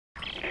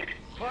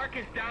Clark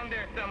is down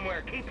there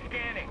somewhere. Keep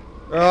scanning.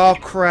 Oh,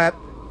 crap.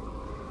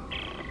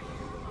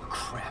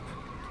 Crap.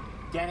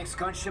 Danik's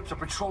gunships are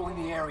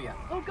patrolling the area.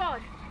 Oh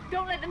God,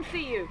 don't let them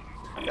see you.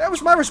 That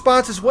was my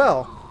response as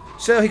well.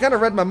 So he kind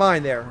of read my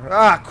mind there.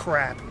 Ah,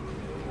 crap.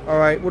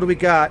 Alright, what do we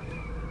got?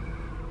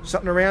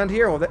 Something around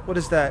here? Well, what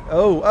is that?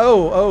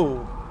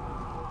 Oh.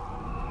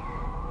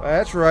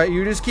 That's right.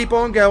 You just keep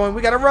on going.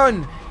 We gotta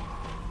run.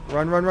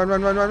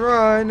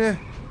 Run.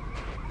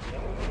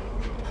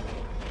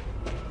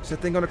 Is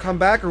that thing gonna come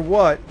back or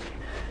what?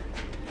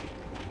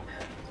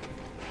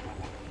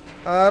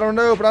 I don't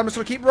know, but I'm just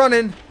gonna keep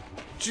running.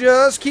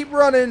 Just keep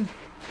running.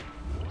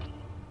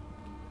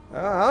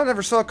 I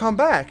never saw it come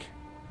back.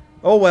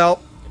 Oh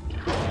well.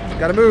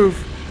 Gotta move.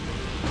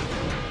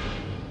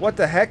 What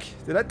the heck?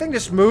 Did that thing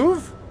just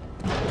move?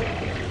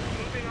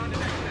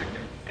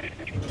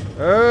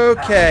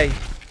 Okay.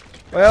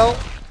 Well,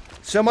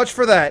 so much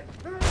for that.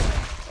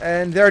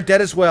 And they're dead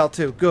as well,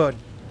 too. Good.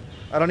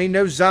 I don't need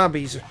no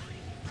zombies.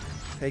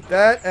 Take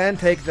that and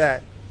take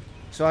that.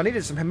 So I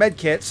needed some med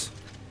kits.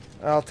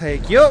 I'll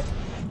take you.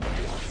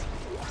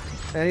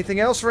 Anything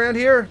else around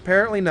here?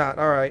 Apparently not.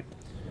 Alright.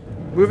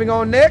 Moving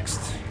on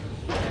next.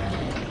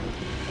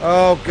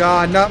 Oh,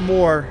 God. Not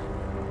more.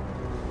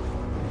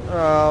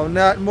 Oh,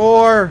 not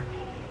more.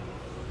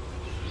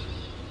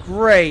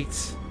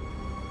 Great.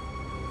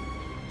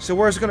 So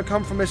where's it going to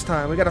come from this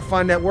time? We got to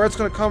find out where it's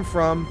going to come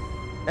from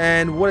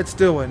and what it's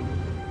doing.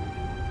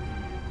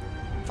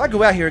 If I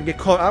go out here and get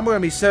caught, I'm going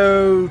to be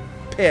so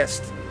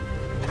pissed.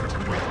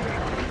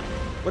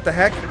 What the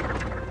heck?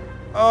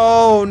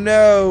 Oh,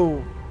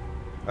 no.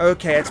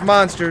 Okay, it's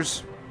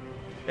monsters.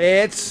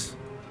 It's...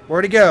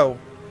 Where'd he go?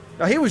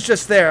 Now, he was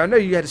just there. I know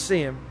you had to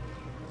see him.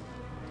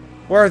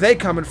 Where are they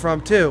coming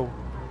from, too?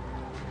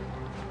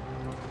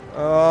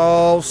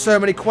 Oh, so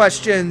many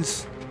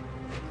questions.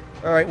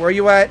 Alright, where are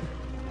you at?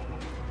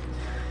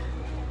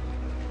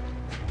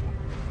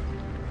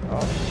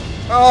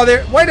 Oh,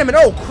 there. Wait a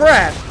minute. Oh,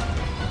 crap.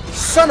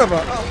 Son of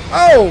a...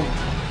 Oh.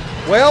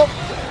 Well,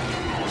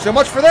 so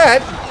much for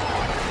that.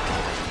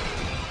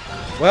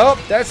 Well,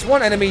 that's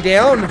one enemy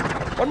down.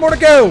 One more to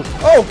go.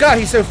 Oh, God,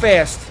 he's so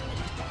fast.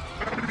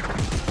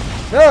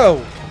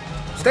 No.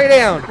 Stay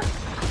down.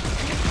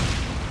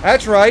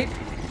 That's right.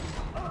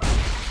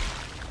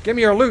 Give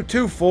me your loot,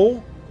 too,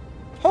 fool.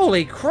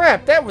 Holy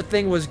crap, that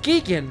thing was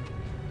geeking.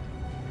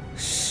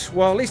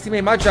 Well, at least he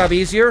made my job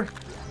easier.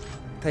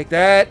 Take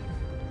that.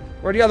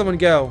 Where'd the other one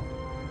go?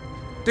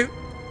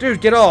 Dude,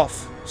 get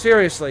off.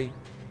 Seriously.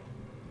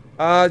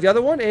 The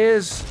other one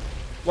is...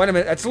 Wait a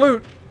minute, that's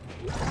loot.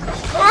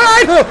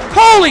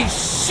 Holy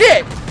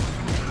shit!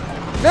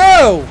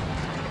 No!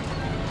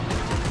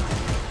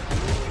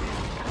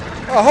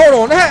 Oh, hold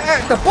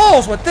on. The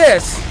balls with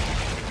this!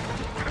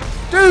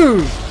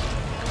 Dude!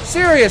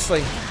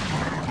 Seriously.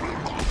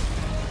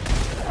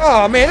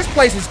 Oh, man, this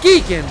place is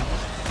geeking.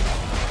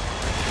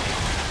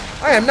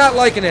 I am not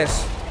liking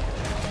this.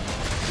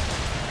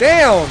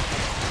 Down!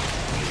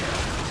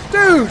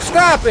 Dude,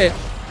 stop it!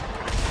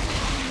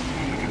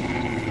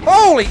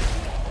 Holy!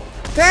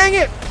 Dang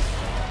it!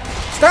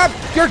 Stop!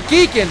 You're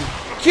geeking!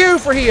 Q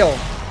for heal!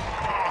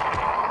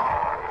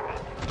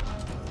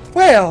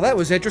 Well, that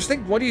was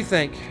interesting. What do you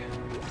think?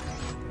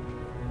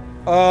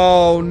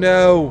 Oh,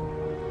 no.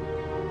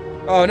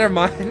 Oh, never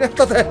mind. I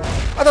thought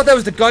that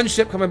was the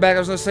gunship coming back. I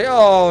was going to say,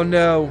 oh,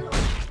 no.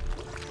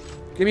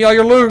 Give me all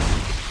your loot.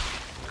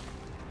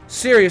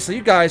 Seriously,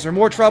 you guys are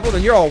more trouble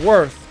than you're all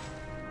worth.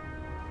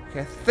 Okay,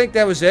 I think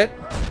that was it.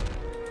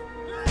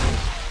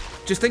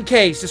 Just in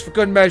case, just for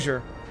good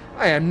measure.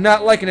 I am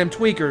not liking them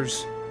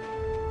tweakers.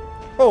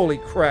 Holy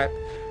crap.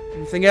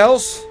 Anything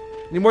else?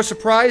 Any more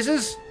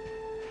surprises?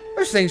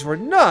 Those things were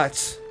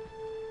nuts.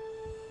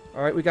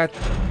 Alright, we got...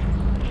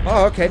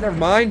 Oh, okay, never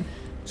mind.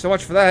 So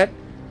much for that.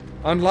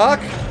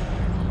 Unlock.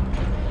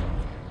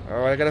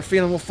 Alright, I got a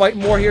feeling we'll fight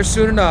more here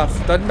soon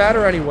enough. Doesn't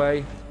matter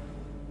anyway.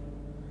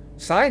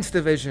 Science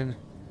Division.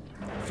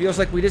 Feels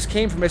like we just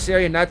came from this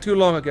area not too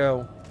long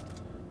ago.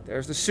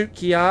 There's the suit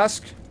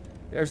kiosk.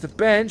 There's the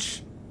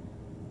bench.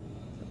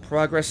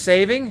 Progress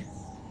saving.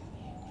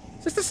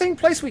 Is this the same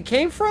place we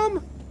came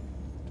from?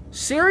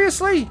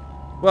 Seriously?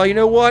 Well, you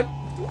know what?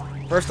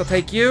 First I'll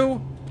take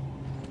you.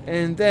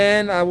 And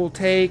then I will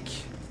take...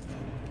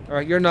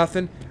 Alright, you're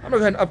nothing. I'm gonna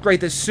go ahead and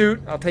upgrade this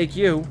suit. I'll take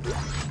you.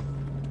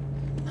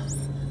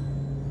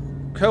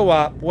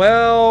 Co-op.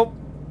 Well,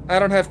 I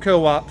don't have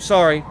co-op.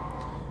 Sorry.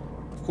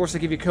 Of course, I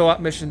give you a co-op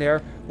mission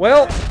there.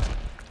 Well,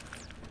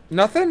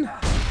 nothing?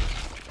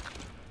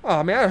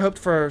 Oh, man, I hoped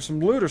for some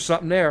loot or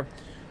something there.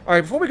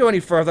 Alright, before we go any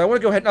further, I want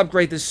to go ahead and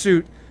upgrade this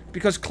suit.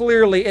 Because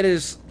clearly it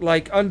is,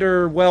 like,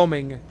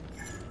 underwhelming.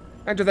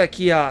 Enter that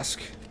kiosk.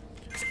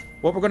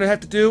 What we're going to have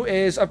to do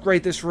is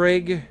upgrade this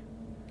rig.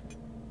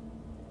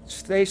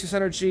 Stasis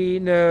energy,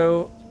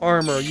 no.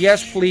 Armor,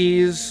 yes,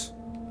 please.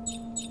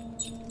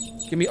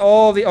 Give me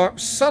all the armor.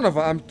 Son of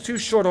a, I'm too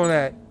short on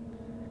that.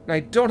 And I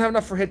don't have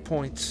enough for hit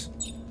points.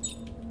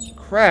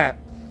 Crap.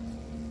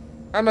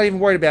 I'm not even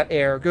worried about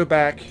air. Go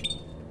back.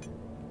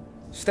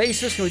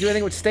 Stasis, can we do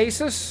anything with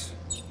stasis?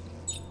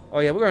 Oh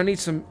yeah, we're going to need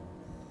some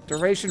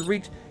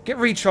Duration, get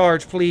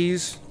recharge,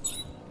 please.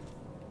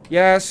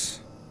 Yes.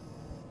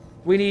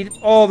 We need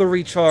all the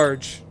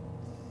recharge.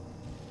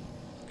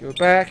 Go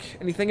back.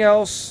 Anything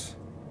else?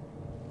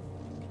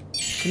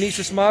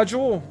 Kinesis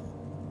module?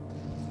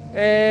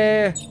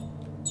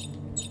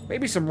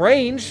 Maybe some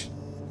range.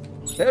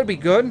 That would be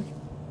good.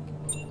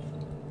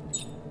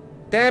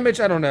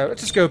 Damage, I don't know.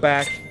 Let's just go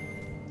back.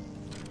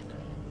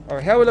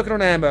 Alright, how are we looking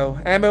on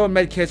ammo? Ammo and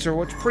medkits are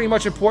what's pretty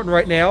much important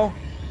right now.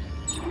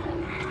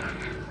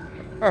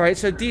 Alright,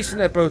 so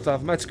decent at both of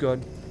them. That's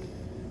good.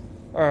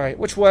 Alright,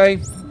 which way?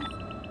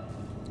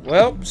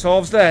 Well,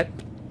 solves that.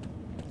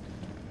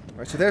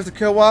 Alright, so there's the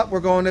co-op. We're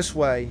going this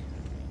way.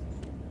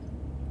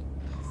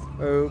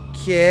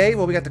 Okay,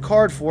 well, we got the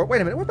card for it. Wait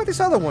a minute, what about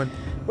this other one?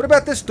 What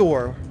about this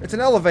door? It's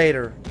an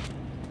elevator.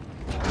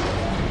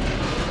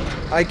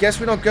 I guess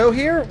we don't go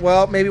here?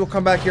 Well, maybe we'll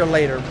come back here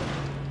later.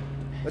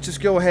 Let's just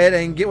go ahead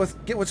and get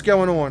what's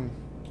going on.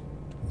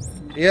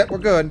 Yep, we're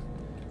good.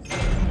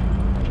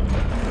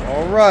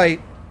 Alright.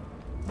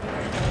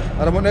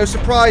 I don't want no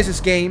surprises,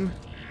 game.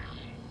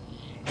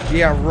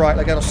 Yeah, right,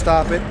 like that'll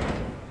stop it.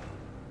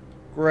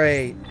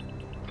 Great.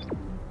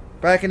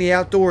 Back in the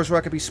outdoors where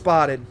I could be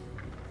spotted.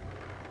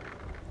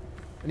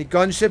 Any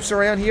gunships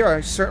around here? I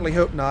certainly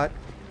hope not.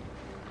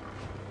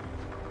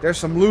 There's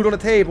some loot on the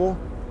table.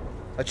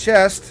 A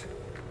chest.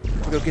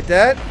 We'll go get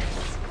that.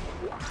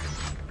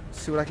 Let's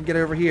see what I can get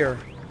over here.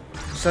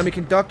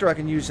 Semiconductor, I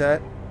can use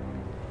that.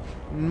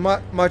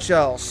 Much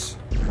else.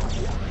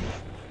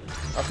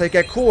 I'll take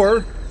that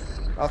core.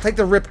 I'll take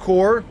the rip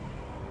core.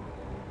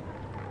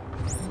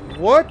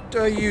 What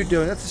are you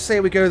doing? Let's just say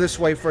we go this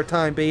way for a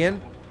time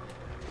being.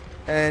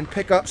 And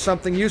pick up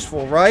something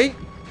useful, right?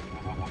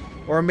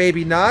 Or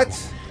maybe not.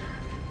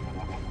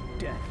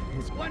 Death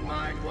is one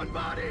mind, one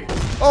body.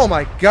 Oh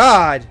my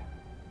god!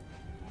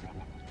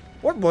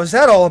 What was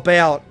that all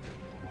about?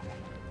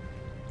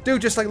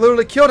 Dude just like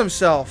literally killed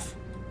himself.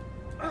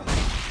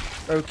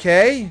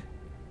 Okay.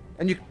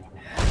 And you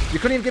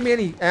couldn't even give me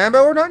any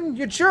ammo or nothing?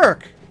 You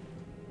jerk!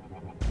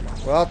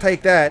 Well, I'll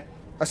take that.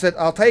 I said,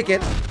 I'll take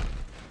it.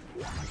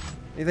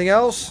 Anything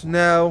else?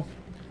 No.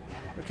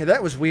 Okay,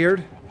 that was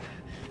weird.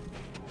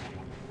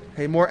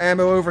 Okay, more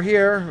ammo over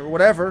here, or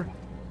whatever.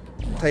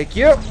 Take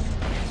you.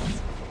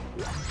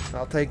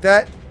 I'll take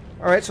that.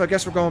 Alright, so I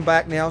guess we're going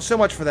back now. So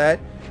much for that.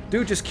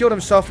 Dude just killed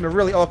himself in a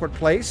really awkward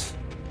place.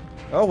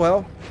 Oh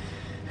well.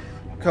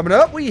 Coming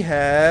up, we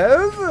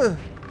have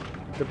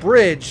the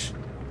bridge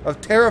of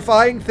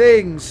terrifying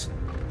things.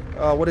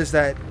 What is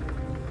that?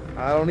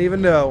 I don't even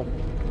know.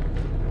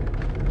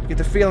 Get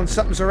the feeling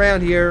something's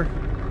around here.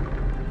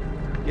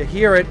 You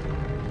hear it.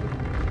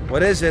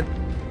 What is it?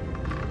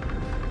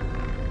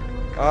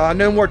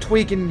 No more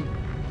tweaking,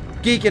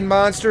 geeking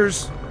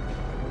monsters.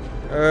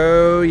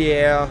 Oh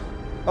yeah.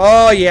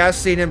 Oh yeah, I've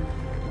seen him.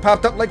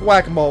 Popped up like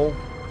whack-a-mole.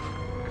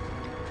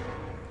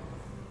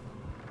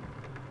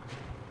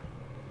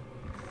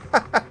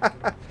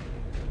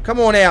 Come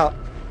on out.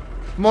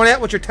 Come on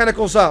out with your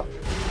tentacles up.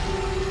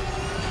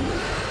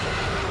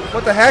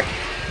 What the heck?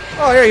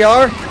 Oh, here you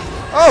are.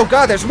 Oh,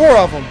 God, there's more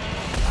of them.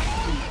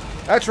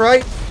 That's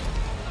right.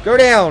 Go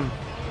down.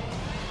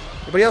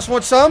 Anybody else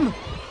want some?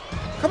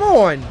 Come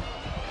on.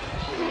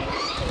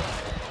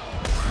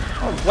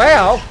 Oh,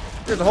 wow.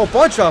 There's a whole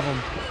bunch of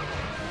them.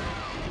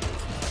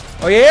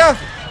 Oh, yeah?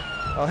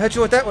 I'll hit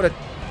you with that with a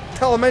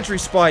telemetry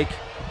spike.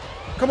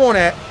 Come on,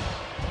 at.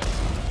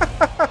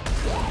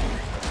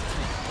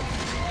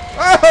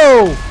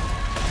 Oh!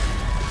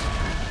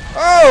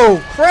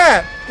 Oh,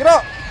 crap! Get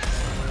up!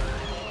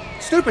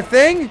 Stupid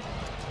thing!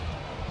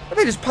 I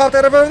think it just popped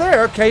out of over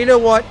there. Okay, you know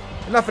what?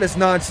 Enough of this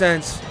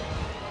nonsense.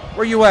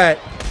 Where you at?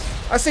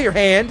 I see your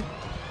hand.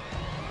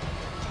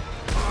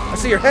 I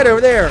see your head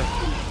over there.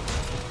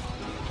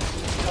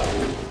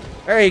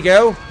 There you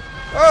go.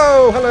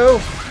 Oh, hello.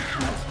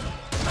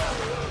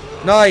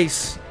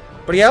 Nice.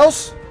 Anybody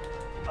else?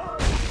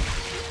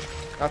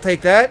 I'll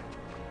take that.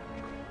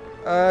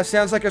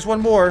 Sounds like there's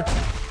one more.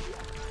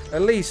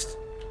 At least.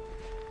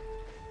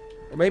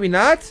 Or maybe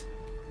not?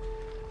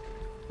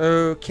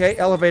 Okay,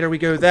 elevator, we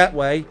go that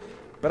way.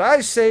 But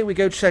I say we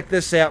go check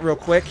this out real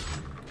quick.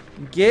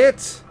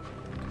 Get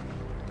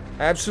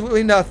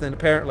absolutely nothing,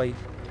 apparently.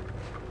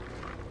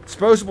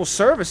 Disposable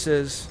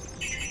services.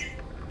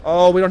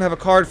 Oh, we don't have a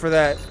card for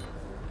that.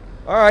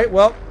 Alright,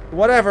 well,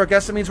 whatever. I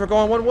guess it means we're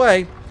going one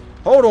way.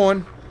 Hold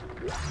on.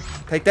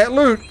 Take that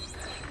loot.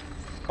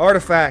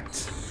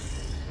 Artifact.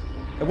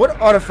 And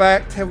what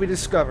artifact have we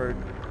discovered?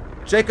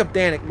 Jacob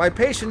Danik. My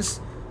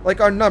patience,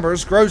 like our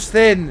numbers, grows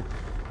thin.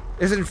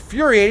 It is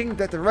infuriating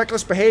that the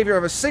reckless behavior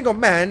of a single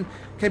man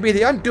can be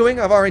the undoing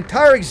of our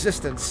entire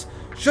existence.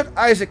 Should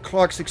Isaac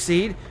Clarke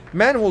succeed,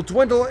 man will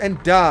dwindle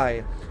and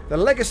die. The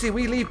legacy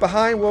we leave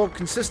behind will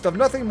consist of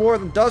nothing more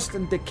than dust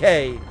and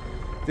decay.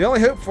 The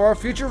only hope for our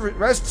future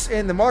rests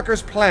in the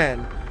Marker's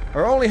plan.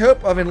 Our only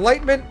hope of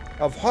enlightenment,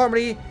 of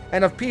harmony,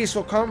 and of peace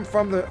will come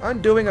from the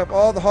undoing of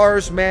all the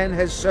horrors man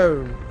has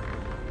sown.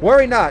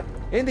 Worry not.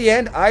 In the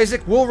end,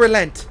 Isaac will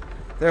relent.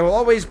 There will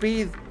always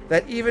be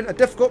that even a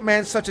difficult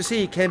man such as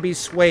he can be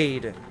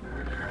swayed.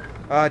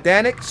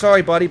 Danik,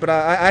 sorry, buddy, but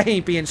I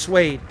ain't being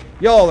swayed.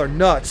 Y'all are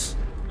nuts.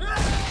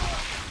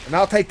 And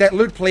I'll take that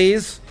loot,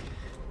 please.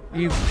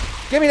 You,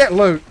 give me that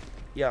loot.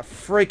 You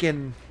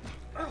freaking...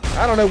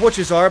 I don't know which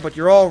yous are, but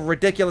you're all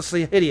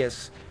ridiculously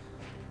hideous.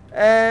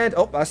 And,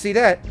 oh, I see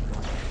that.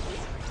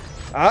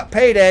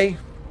 Payday.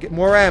 Get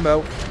more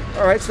ammo.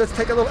 Alright, so let's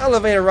take a little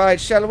elevator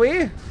ride, shall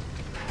we?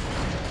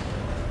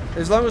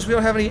 As long as we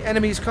don't have any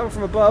enemies come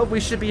from above, we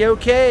should be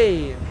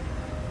okay.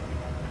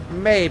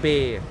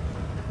 Maybe.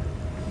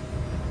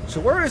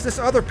 So where is this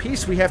other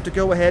piece we have to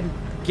go ahead and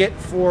get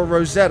for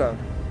Rosetta?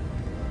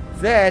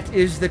 That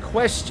is the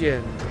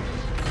question.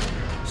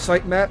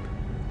 Site map.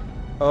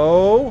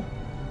 Oh.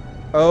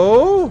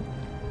 Oh.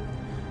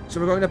 So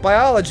we're going to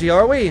biology,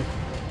 are we?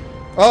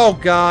 Oh,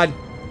 God.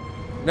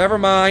 Never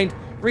mind.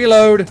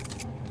 Reload.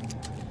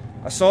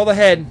 I saw the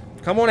head.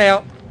 Come on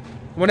out.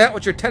 Come on out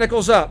with your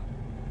tentacles up.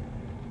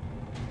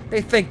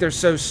 They think they're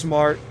so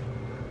smart.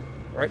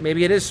 Right,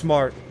 maybe it is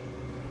smart.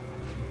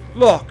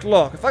 Look,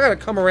 look. If I gotta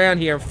come around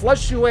here and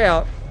flush you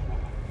out...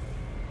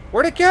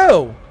 Where'd it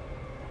go?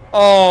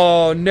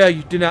 Oh, no,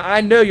 you do not.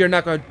 I know you're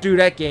not gonna do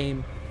that,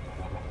 game.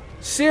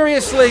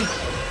 Seriously?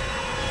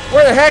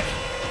 Where the heck?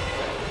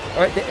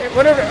 Alright,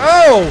 whatever.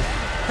 Oh!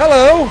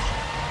 Hello!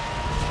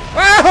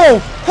 Oh!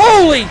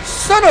 Holy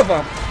son of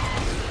a...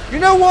 You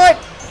know what?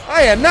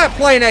 I am not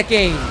playing that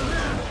game.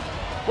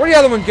 Where'd the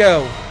other one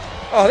go?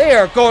 Oh, they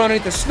are going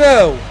underneath the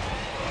snow.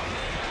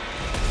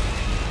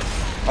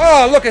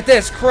 Oh, look at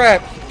this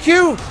crap.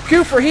 Q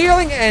for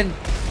healing and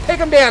take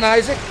him down,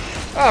 Isaac.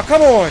 Oh,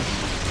 come on.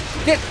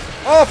 Get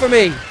off of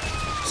me.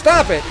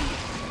 Stop it.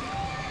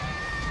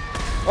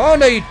 Oh,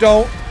 no, you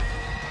don't.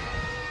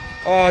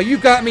 Oh, you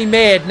got me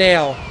mad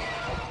now.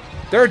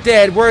 They're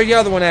dead. Where's the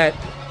other one at?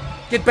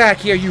 Get back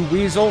here, you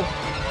weasel.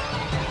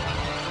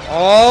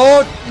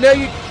 Oh, no,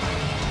 you...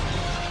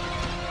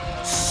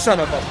 Son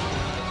of a...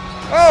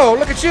 Oh,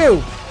 look at you.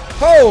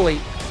 Holy...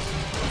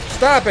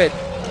 Stop it.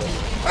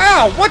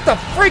 Ow, what the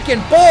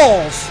freaking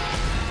balls?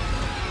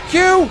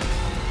 Q.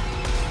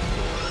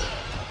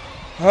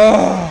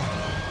 Oh.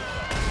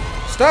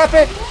 Stop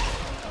it.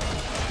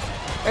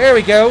 There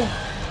we go.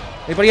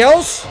 Anybody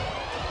else?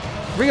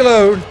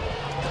 Reload.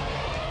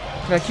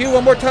 Can I Q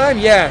one more time?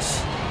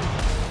 Yes.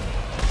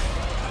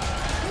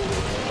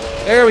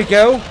 There we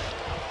go.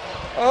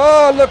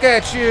 Oh, look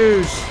at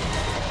yous.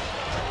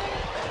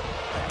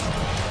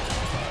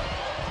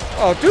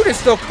 Oh, dude, it's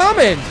still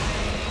coming.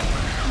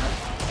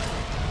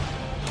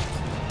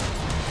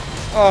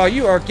 Oh,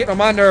 you are getting on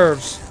my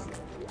nerves.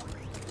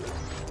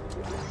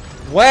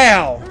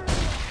 Wow.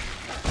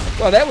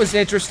 Well, that was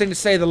interesting to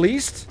say the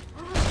least.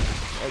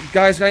 You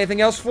guys got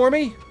anything else for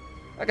me?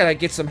 I gotta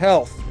get some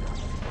health.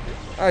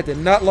 I did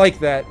not like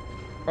that.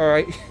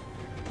 Alright.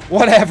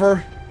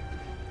 Whatever.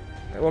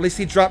 Well, at least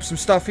he dropped some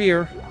stuff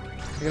here.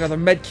 Take another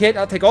med kit.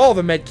 I'll take all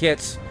the med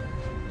kits.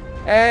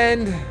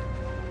 And...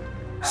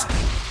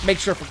 make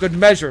sure for good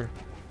measure.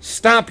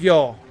 Stomp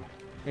y'all.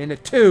 In a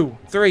 2,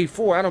 3,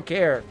 4. I don't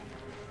care.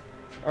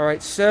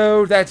 Alright,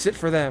 so that's it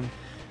for them.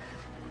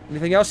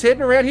 Anything else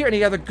hidden around here?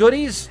 Any other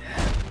goodies?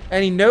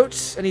 Any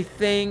notes?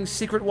 Anything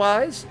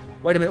secret-wise?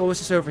 Wait a minute, what was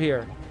this over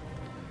here?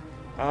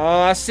 Oh,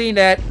 I seen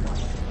that.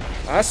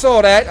 I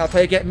saw that. I'll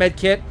take that med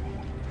kit.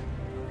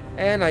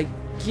 And I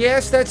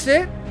guess that's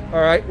it?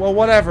 Alright, well,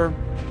 whatever.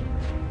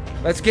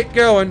 Let's get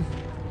going.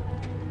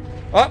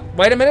 Oh,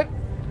 wait a minute.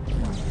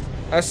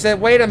 I said,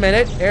 wait a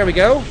minute. There we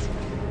go.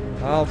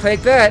 I'll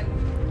take that.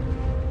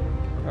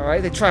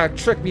 Alright, they try to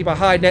trick me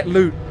behind that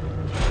loot.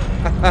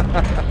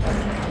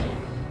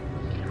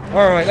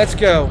 Alright, let's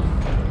go.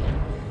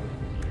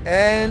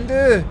 And,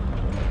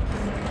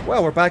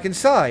 well, we're back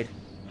inside.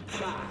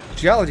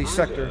 Geology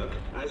sector.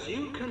 As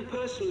you can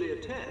personally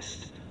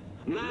attest,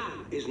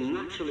 man is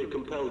naturally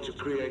compelled to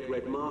create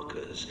red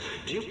markers,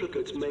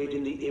 duplicates made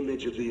in the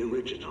image of the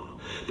original.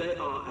 They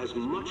are as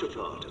much a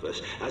part of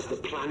us as the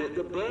planet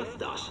that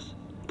birthed us,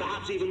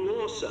 perhaps even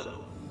more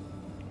so.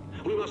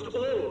 We must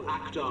all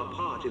act our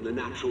part in the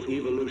natural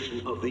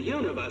evolution of the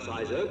universe,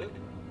 Isaac.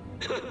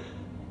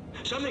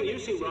 Something you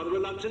seem rather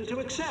reluctant to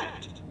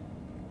accept.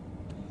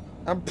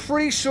 I'm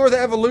pretty sure the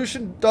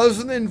evolution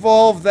doesn't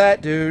involve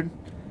that, dude.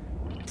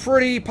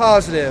 Pretty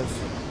positive.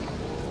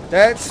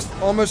 That's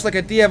almost like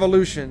a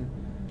de-evolution.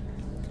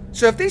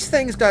 So if these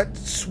things got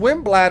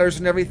swim bladders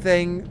and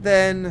everything,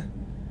 then...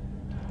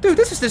 Dude,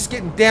 this is just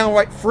getting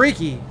downright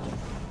freaky.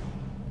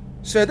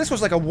 So this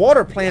was like a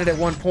water planet at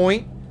one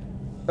point.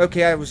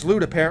 Okay, I was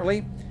loot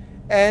apparently.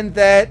 And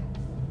that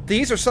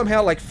these are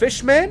somehow like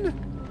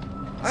fishmen?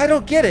 I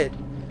don't get it.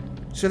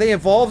 So they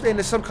evolved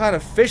into some kind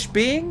of fish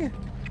being?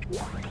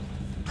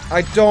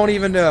 I don't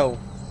even know.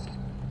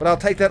 But I'll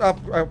take that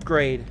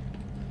upgrade.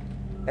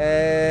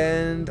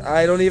 And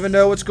I don't even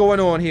know what's going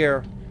on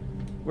here.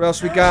 What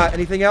else we got?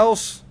 Anything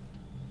else?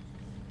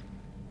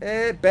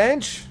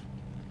 Bench?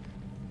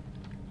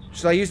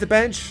 Should I use the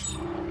bench?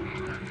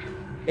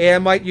 Yeah, I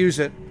might use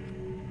it.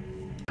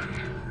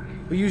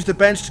 We used the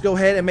bench to go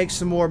ahead and make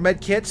some more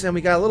med kits, and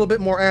we got a little bit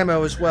more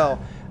ammo as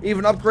well.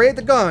 Even upgraded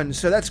the gun,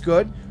 so that's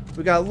good.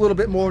 We got a little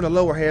bit more in the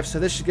lower half, so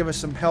this should give us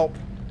some help.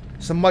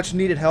 Some much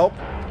needed help.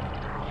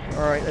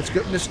 Alright, let's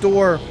get in this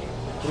door.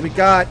 What do we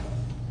got?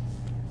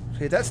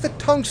 Okay, that's the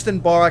tungsten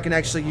bar I can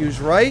actually use,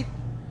 right?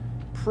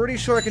 Pretty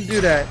sure I can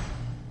do that.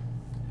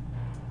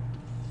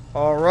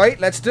 Alright,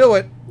 let's do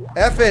it.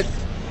 F it.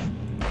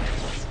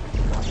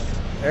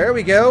 There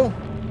we go.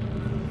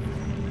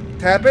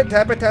 Tap it,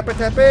 tap it, tap it,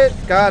 tap it.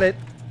 Got it.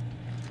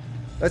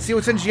 Let's see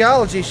what's in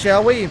geology,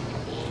 shall we?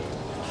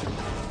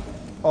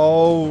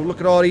 Oh, look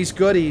at all these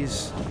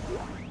goodies.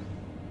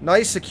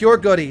 Nice, secure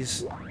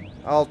goodies.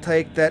 I'll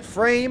take that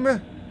frame.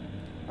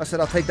 I said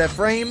I'll take that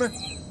frame.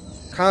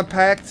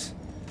 Compact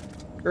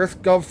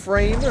EarthGov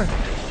frame.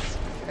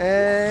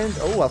 And,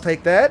 oh, I'll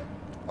take that.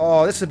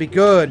 Oh, this would be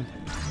good.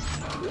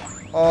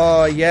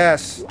 Oh,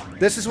 yes.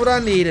 This is what I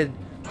needed.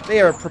 They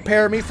are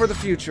preparing me for the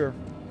future.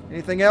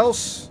 Anything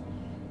else?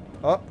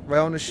 Oh, right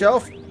on the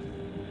shelf.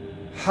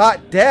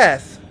 Hot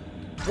death.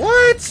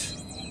 What?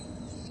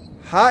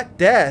 Hot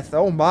death.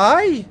 Oh,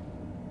 my.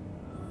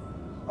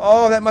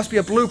 Oh, that must be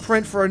a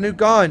blueprint for a new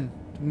gun.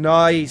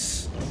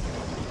 Nice.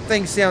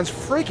 Thing sounds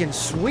freaking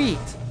sweet.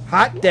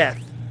 Hot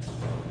death.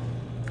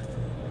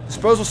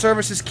 Disposal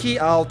services key.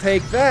 I'll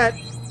take that.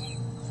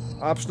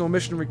 Optional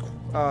mission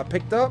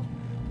picked up.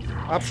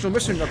 Optional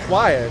mission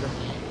acquired.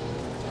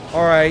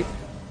 Alright.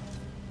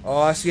 Oh,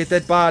 I see a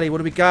dead body. What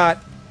do we got?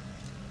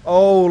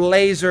 Oh,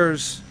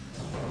 lasers.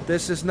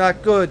 This is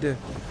not good.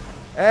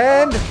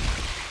 And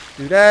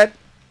do that.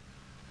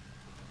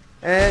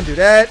 And do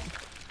that.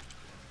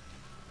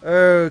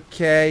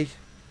 Okay.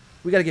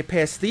 We gotta get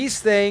past these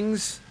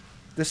things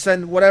to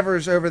send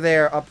whatever's over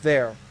there up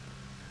there.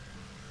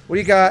 What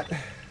do you got?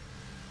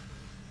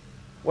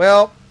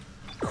 Well,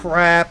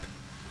 crap.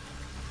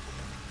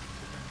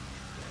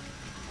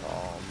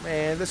 Oh,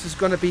 man. This is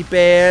gonna be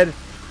bad.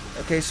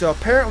 Okay, so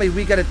apparently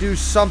we gotta do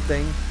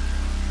something.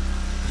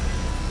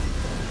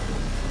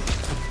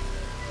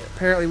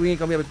 Apparently we ain't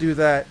gonna be able to do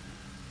that.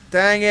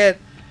 Dang it.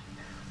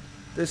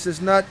 This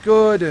is not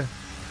good.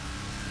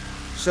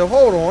 So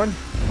hold on.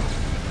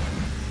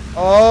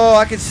 Oh,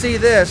 I can see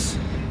this.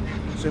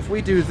 So if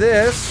we do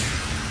this.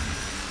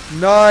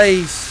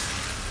 Nice.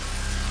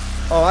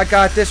 Oh, I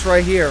got this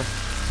right here.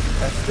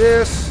 That's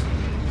this.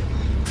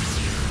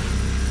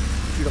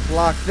 Shoot a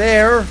block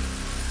there.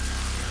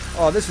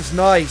 Oh, this is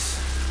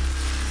nice.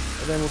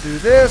 And then we'll do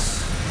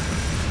this.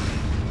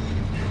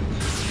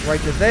 Right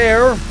to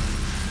there.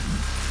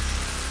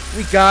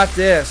 We got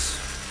this.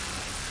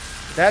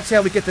 That's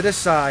how we get to this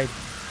side.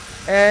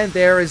 And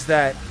there is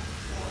that.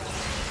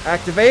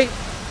 Activate.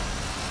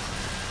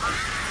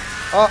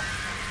 Oh,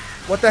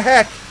 what the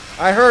heck?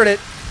 I heard it.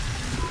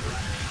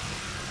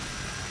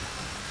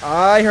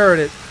 I heard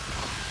it.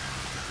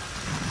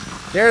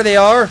 There they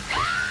are.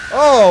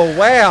 Oh,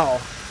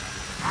 wow.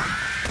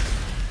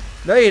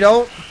 No, you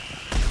don't.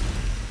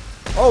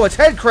 Oh, it's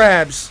head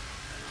crabs.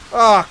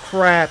 Oh,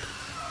 crap.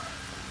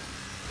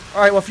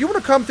 Alright, well, if you want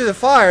to come through the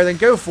fire, then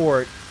go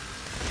for it.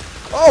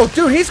 Oh,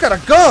 dude, he's got a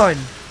gun.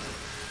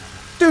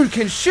 Dude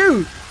can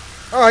shoot.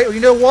 Alright, well,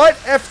 you know what?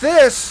 F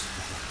this.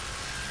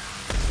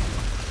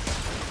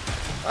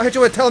 I'll hit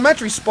you with a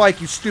telemetry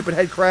spike, you stupid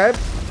head crab.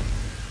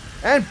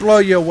 And blow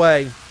you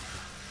away.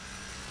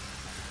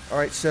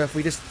 Alright, so if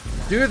we just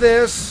do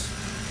this.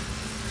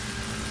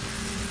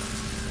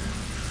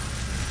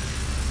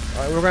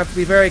 Alright, we're going to have to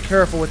be very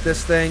careful with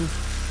this thing.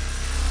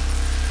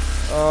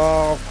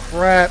 Oh,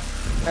 crap.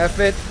 F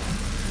it.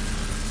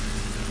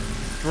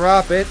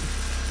 Drop it.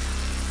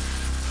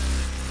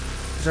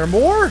 Is there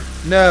more?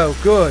 No.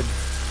 Good.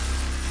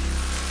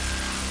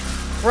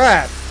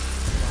 Crap.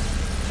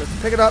 So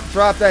pick it up,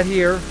 drop that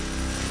here.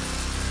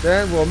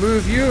 Then we'll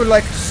move you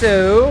like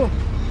so.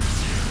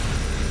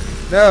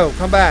 No,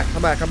 come back,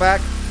 come back, come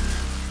back.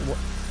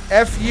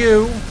 F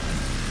you.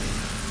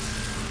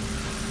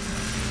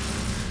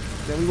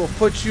 Then we will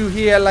put you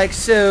here like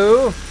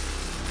so.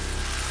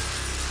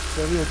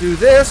 Then we will do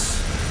this.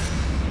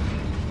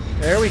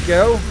 There we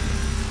go.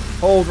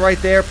 Hold right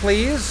there,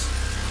 please.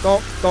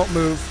 Don't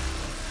move.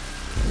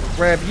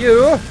 Grab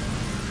you. And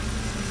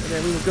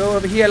then we will go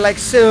over here like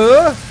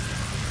so.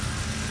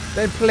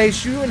 Then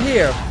place you in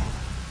here.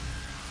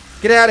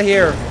 Get out of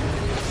here.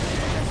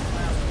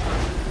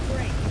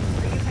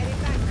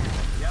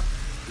 Yep,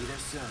 be there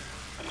soon.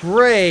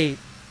 Great.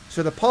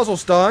 So the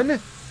puzzle's done.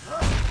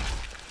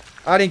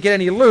 I didn't get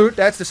any loot.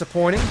 That's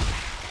disappointing.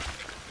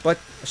 But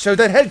I showed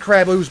that head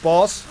crab loose,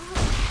 boss.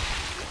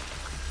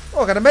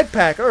 Oh, I got a med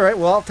pack. Alright,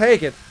 well, I'll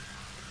take it.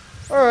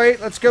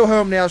 Alright, let's go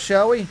home now,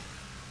 shall we?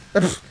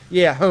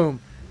 Yeah,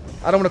 home.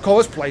 I don't want to call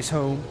this place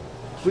home.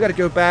 We gotta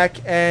go back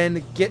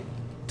and get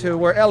to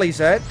where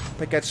Ellie's at.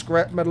 Pick that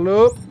scrap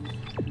metal up.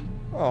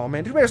 Oh,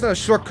 man. Too bad there's not a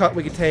shortcut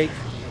we could take.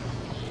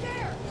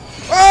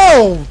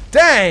 Oh,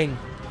 dang!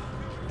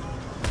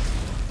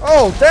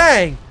 Oh,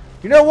 dang!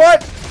 You know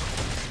what?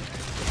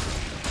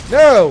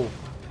 No!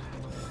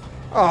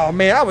 Oh,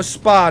 man, I was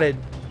spotted.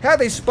 How'd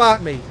they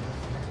spot me?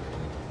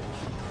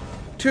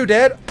 Two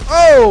dead?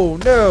 Oh,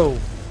 no!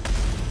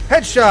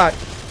 Headshot!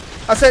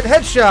 I said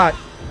headshot! Isaac,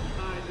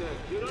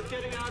 you're not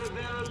getting out of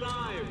there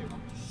alive.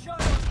 Shut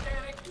up,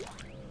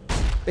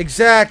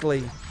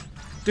 Exactly.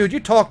 Dude, you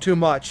talk too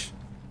much.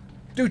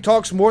 Dude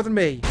talks more than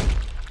me.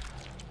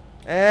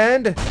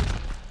 And...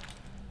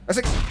 I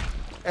said...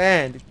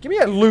 And... Give me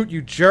that loot,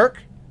 you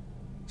jerk.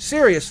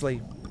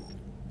 Seriously.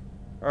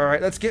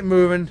 Alright, let's get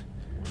moving.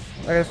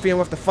 I got a feeling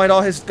we'll have to fight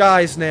all his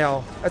guys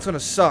now. That's gonna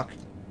suck.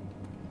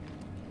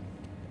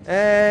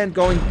 And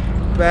going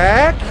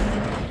back.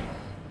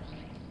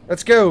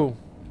 Let's go.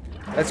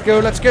 Let's go,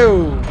 let's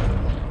go.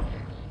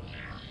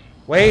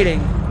 Waiting.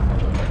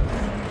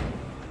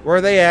 Where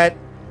are they at?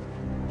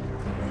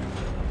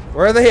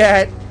 Where are they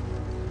at?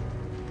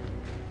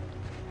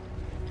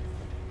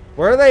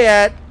 Where are they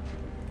at?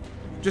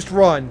 Just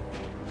run.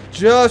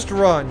 Just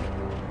run.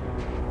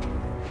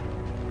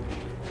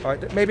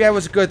 Alright, maybe that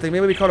was a good thing.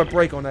 Maybe we caught a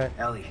break on that.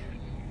 Ellie,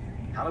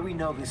 how do we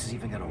know this is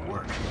even gonna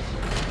work?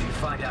 Did you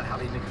find out how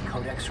they make the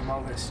codex from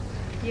all this?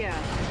 Yeah.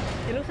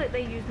 It looks like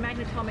they use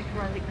magnetomic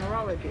forensic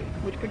neurology,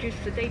 which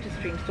produces a data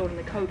stream stored in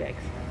the codex.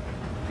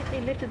 It's like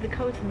they lifted the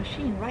codes of the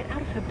machine right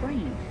out of her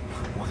brain.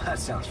 Well, that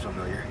sounds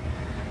familiar.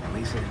 At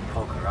least they didn't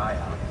poke her eye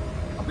out.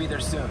 I'll be there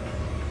soon.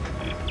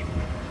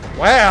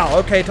 Wow,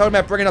 okay, talking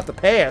about bringing up the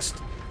past.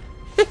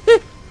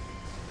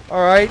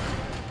 Alright.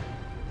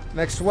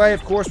 Next way,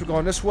 of course, we're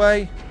going this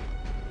way.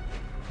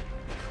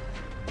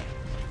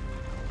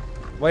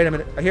 Wait a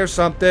minute, I hear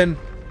something.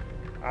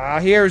 Ah,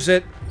 here's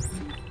it.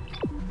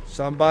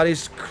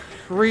 Somebody's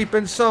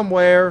creeping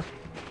somewhere.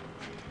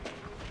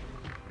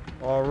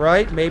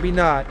 Alright, maybe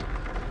not.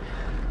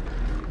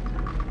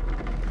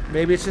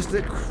 Maybe it's just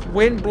the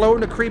wind blowing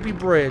the creepy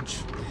bridge.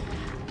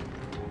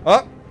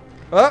 Up!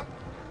 Up!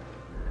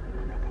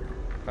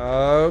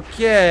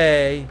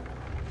 Okay.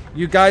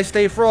 You guys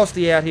stay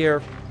frosty out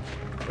here.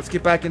 Let's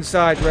get back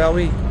inside, shall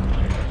we?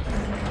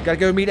 Gotta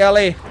go meet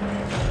Ellie.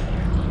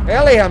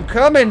 Ellie, I'm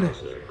coming!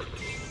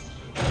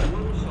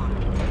 One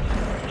final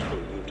fact for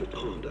you to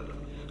ponder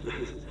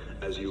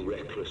as you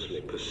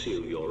recklessly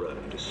pursue your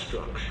own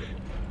destruction.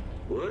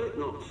 Were it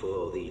not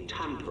for the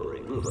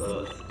tampering of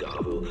Earth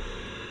Garble,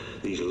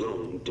 these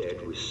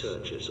long-dead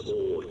researchers,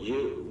 or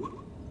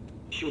you,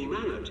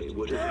 humanity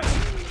would have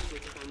endlessly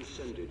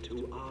transcended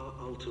to our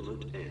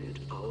ultimate end,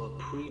 our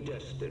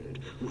predestined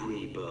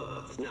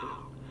rebirth.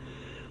 Now,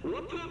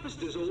 what purpose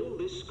does all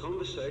this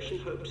conversation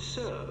hope to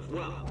serve?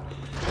 Well,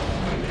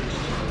 next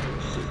time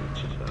we see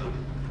each other,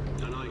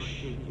 and I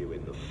shoot you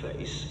in the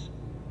face,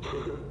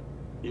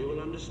 you will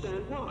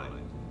understand why.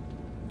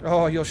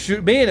 Oh, you'll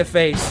shoot me in the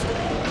face.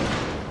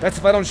 That's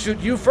if I don't shoot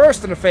you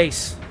first in the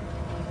face.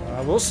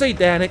 We'll see,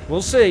 Danik.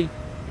 We'll see.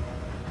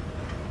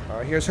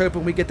 Alright, here's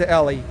hoping we get to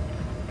Ellie.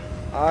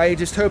 I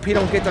just hope he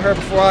don't get to her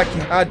before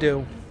I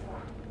do.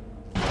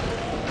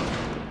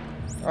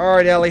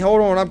 Alright, Ellie,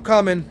 hold on. I'm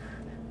coming.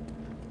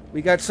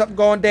 We got something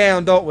going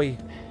down, don't we?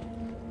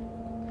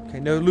 Okay,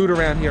 no loot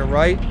around here,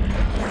 right?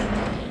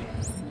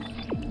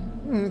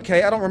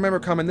 Okay, I don't remember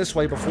coming this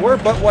way before,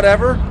 but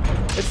whatever.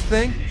 It's a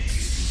thing.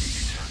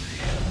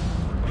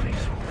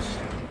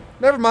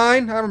 Never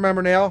mind. I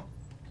remember now.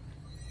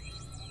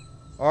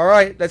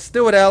 Alright, let's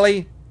do it,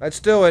 Ellie. Let's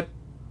do it.